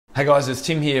Hey guys, it's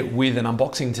Tim here with an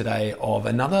unboxing today of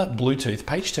another Bluetooth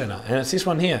page turner, and it's this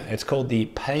one here. It's called the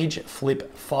PageFlip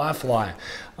FireFly.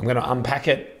 I'm going to unpack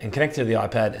it and connect it to the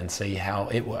iPad and see how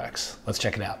it works. Let's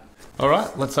check it out. All right,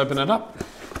 let's open it up.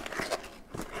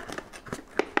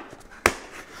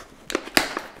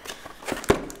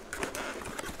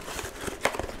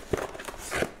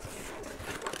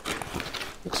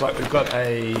 Looks like we've got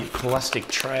a plastic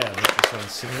tray I think this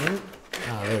one's sitting in.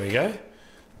 Oh, there we go.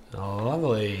 Oh,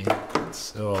 lovely.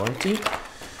 It's all empty.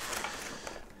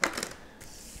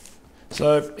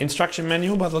 So, instruction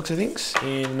manual by the looks of things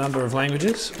in a number of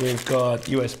languages. We've got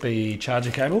USB charger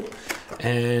cable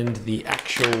and the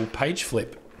actual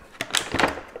PageFlip.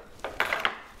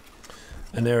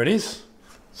 And there it is.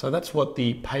 So that's what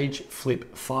the PageFlip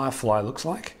FireFly looks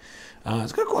like.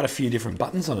 It's got quite a few different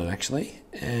buttons on it actually.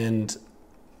 And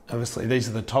obviously these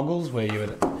are the toggles where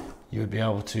you would be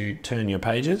able to turn your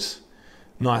pages.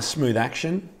 Nice smooth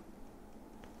action,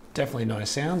 definitely no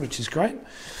sound, which is great.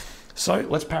 So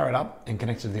let's power it up and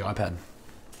connect it to the iPad.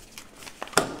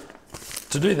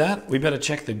 To do that, we better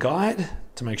check the guide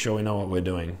to make sure we know what we're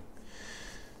doing.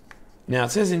 Now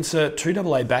it says insert 2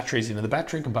 AA batteries into the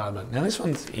battery compartment. Now this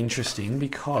one's interesting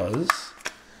because,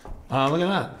 look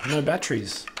at that, no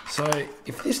batteries. So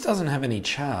if this doesn't have any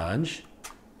charge,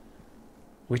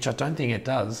 which I don't think it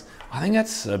does, I think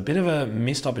that's a bit of a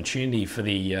missed opportunity for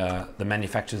the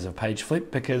manufacturers of PageFlip,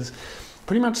 because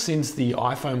pretty much since the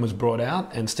iPhone was brought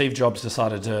out and Steve Jobs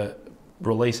decided to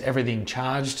release everything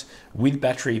charged with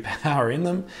battery power in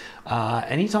them,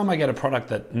 anytime I get a product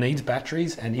that needs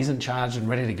batteries and isn't charged and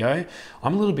ready to go,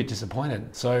 I'm a little bit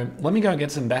disappointed. So let me go and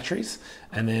get some batteries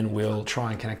and then we'll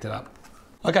try and connect it up.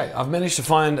 Okay, I've managed to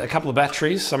find a couple of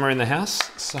batteries somewhere in the house,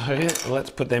 so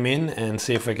let's put them in and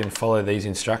see if we can follow these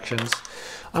instructions.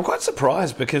 I'm quite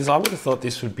surprised because I would have thought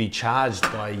this would be charged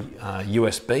by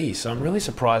USB, so I'm really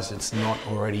surprised it's not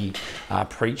already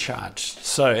pre-charged.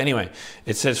 So anyway,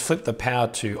 it says flip the power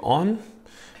to on,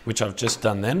 which I've just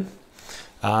done then.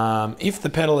 If the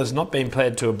pedal has not been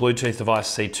paired to a Bluetooth device,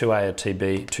 see 2A or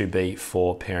 2B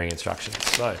for pairing instructions.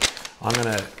 So I'm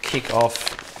going to kick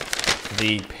off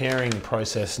the pairing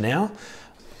process now.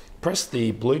 Press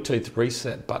the Bluetooth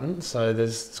reset button. So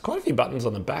there's quite a few buttons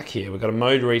on the back here. We've got a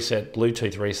mode reset,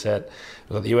 Bluetooth reset,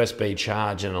 we've got the USB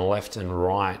charge and a left and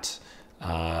right.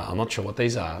 I'm not sure what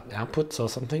these are, outputs or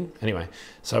something. Anyway,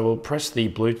 so we'll press the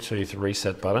Bluetooth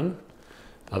reset button.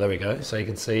 Oh, there we go. So you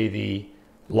can see the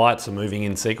lights are moving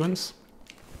in sequence.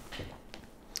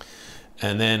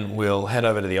 And then we'll head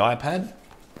over to the iPad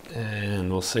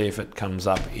and we'll see if it comes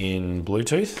up in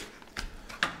Bluetooth.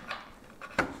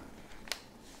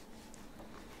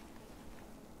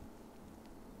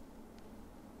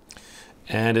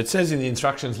 And it says in the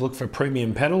instructions, look for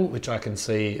premium pedal, which I can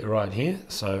see right here.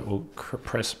 So we'll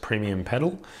press premium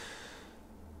pedal.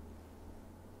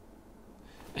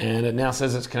 And it now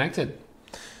says it's connected.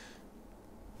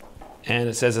 And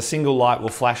it says a single light will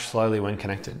flash slowly when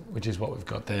connected, which is what we've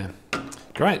got there.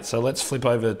 Great, so let's flip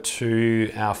over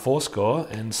to our Fourscore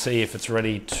and see if it's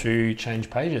ready to change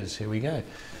pages. Here we go.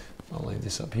 I'll leave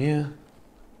this up here.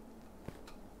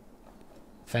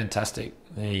 Fantastic,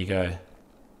 there you go.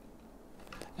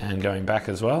 And going back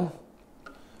as well.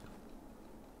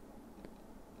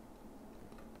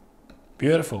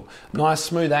 Beautiful. Nice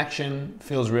smooth action,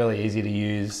 feels really easy to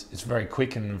use. It's very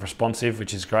quick and responsive,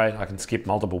 which is great. I can skip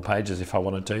multiple pages if I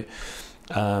wanted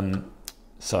to.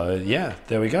 So yeah,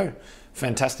 there we go.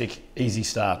 Fantastic, easy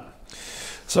start.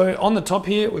 So on the top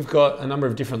here, we've got a number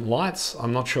of different lights.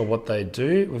 I'm not sure what they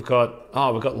do. We've got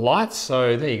lights.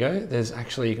 So there you go. There's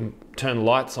actually, you can turn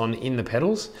lights on in the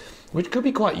pedals, which could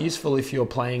be quite useful if you're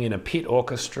playing in a pit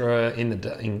orchestra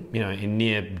in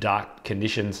near dark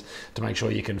conditions to make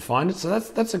sure you can find it. So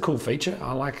that's a cool feature.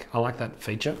 I like that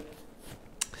feature.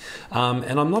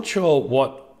 And I'm not sure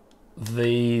what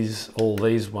all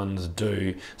these ones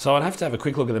do. So I'd have to have a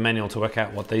quick look at the manual to work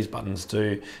out what these buttons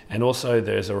do. And also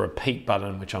there's a repeat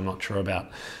button, which I'm not sure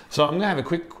about. So I'm gonna have a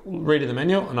quick read of the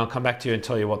manual and I'll come back to you and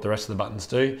tell you what the rest of the buttons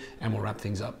do and we'll wrap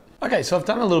things up. Okay, so I've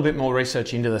done a little bit more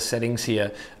research into the settings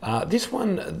here.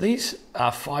 These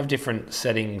are 5 different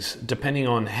settings depending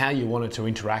on how you want it to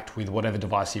interact with whatever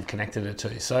device you've connected it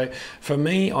to. So for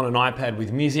me on an iPad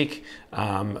with music,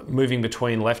 moving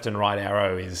between left and right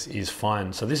arrow is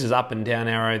fine. So this is up and down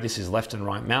arrow, this is left and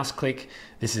right mouse click,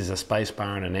 this is a space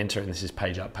bar and an enter, and this is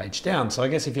page up, page down. So I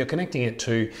guess if you're connecting it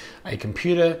to a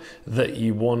computer that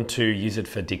you want to use it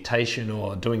for dictation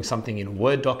or doing something in a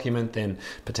Word document, then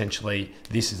potentially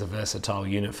this is a versatile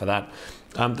unit for that.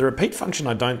 The repeat function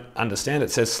I don't understand. It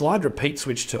says slide repeat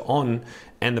switch to on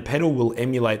and the pedal will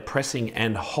emulate pressing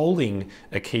and holding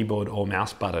a keyboard or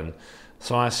mouse button.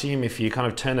 So I assume if you kind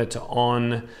of turn it to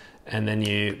on and then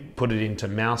you put it into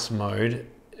mouse mode,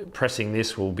 pressing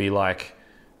this will be like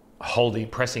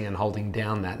pressing and holding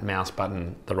down that mouse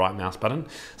button, the right mouse button.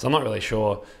 So I'm not really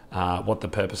sure what the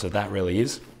purpose of that really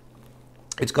is.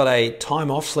 It's got a time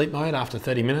off sleep mode. After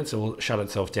 30 minutes, it will shut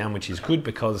itself down, which is good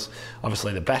because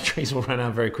obviously the batteries will run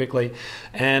out very quickly.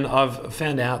 And I've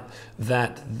found out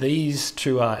that these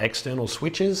two are external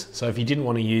switches. So if you didn't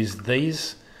want to use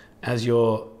these as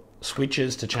your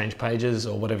switches to change pages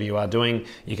or whatever you are doing,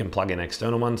 you can plug in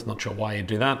external ones. Not sure why you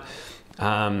do that.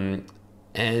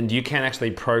 And you can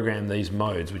actually program these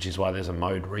modes, which is why there's a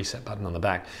mode reset button on the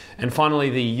back. And finally,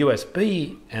 the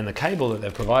USB and the cable that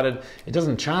they've provided, it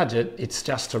doesn't charge it, it's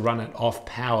just to run it off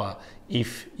power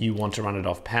if you want to run it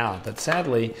off power. But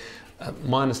sadly,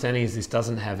 my understanding is this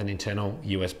doesn't have an internal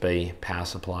USB power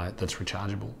supply that's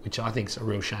rechargeable, which I think is a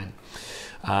real shame.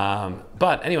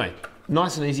 But anyway,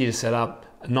 nice and easy to set up,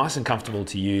 nice and comfortable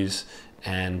to use,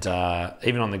 and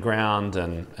even on the ground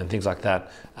and things like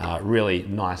that, really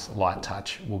nice light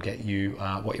touch will get you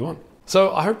what you want.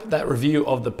 So I hope that review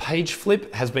of the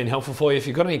PageFlip has been helpful for you. If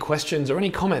you've got any questions or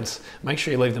any comments, make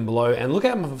sure you leave them below, and look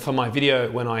out for my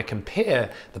video when I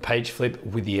compare the PageFlip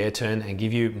with the AirTurn and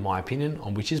give you my opinion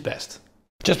on which is best.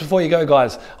 Just before you go,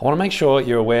 guys, I want to make sure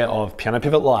you're aware of Piano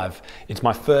Pivot Live. It's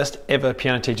my first ever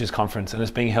Piano Teachers Conference, and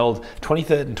it's being held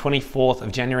 23rd and 24th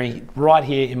of January right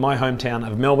here in my hometown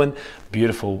of Melbourne.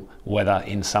 Beautiful weather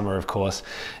in summer, of course.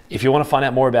 If you want to find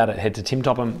out more about it, head to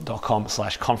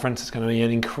timtopham.com/conference. It's going to be an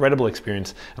incredible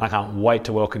experience, and I can't wait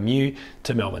to welcome you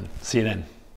to Melbourne. See you then.